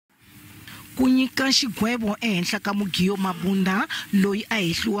ku nyika xigwevo ehenhla ka Mugiyo Mabunda loyi a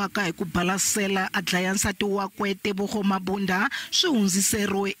hehliwaka hi ku balesele a dlaya nsati wakwe Tebogo Mabunda swi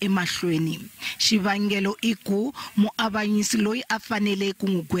hundziseriwe emahlweni. Xivangelo i ku muavanyisi loyi a fanele ku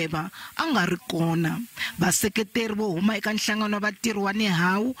n'wi gweva a nga ri kona. Vaseketeri vo huma eka nhlangano wa vatirhi wa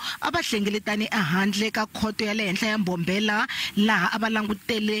nhawu a va hlengeletane ehandle ka Khoto ya le henhla ya eMbombela laha a va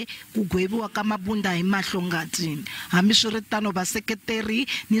langutele ku gweviwa ka Mabunda hi mahlo ngati. Hambiswiritano vaseketeri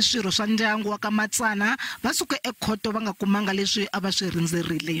ni swirho swa ndyangu wa ka Matsana va suka eKhoto va nga kumanga leswi a va swi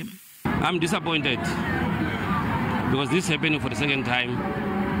rindzerile. I'm disappointed because this happened for the second time,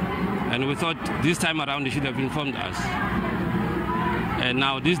 and we thought this time around they should have informed us. And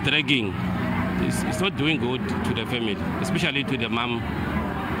now this dragging is not doing good to the family, especially to the mom,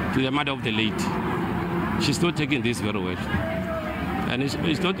 to the mother of the late. She's not taking this very well. And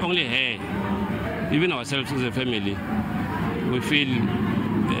it's not only her, even ourselves as a family, we feel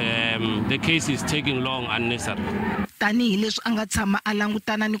the case is taking long unnecessarily. Tanihi leswi anga tshama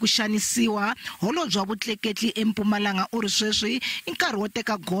alangutana ni ku xanisiwa holobye wa vutleketli eMpumalanga u ri sweswi i nkarhi wo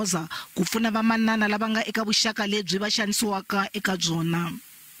teka goza ku pfuna vamanana lava nga eka vuxaka lebyi va xanisiwaka eka byona.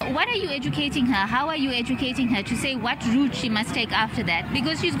 What are you educating her? How are you educating her to say what route she must take after that?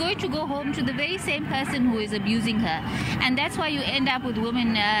 Because she's going to go home to the very same person who is abusing her. And that's why you end up with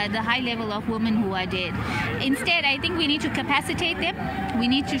women, the high level of women who are dead. Instead, I think we need to capacitate them. We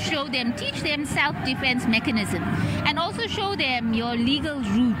need to show them, teach them self-defense mechanism. And also show them your legal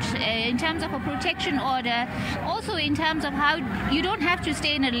route in terms of a protection order. Also in terms of how you don't have to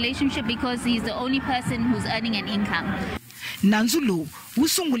stay in a relationship because he's the only person who's earning an income. Nandzu lowu wu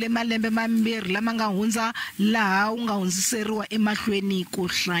sungule malembe mambirhi lama nga hundza laha wu nga hundziseriwa emahlweni ko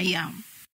hlaya.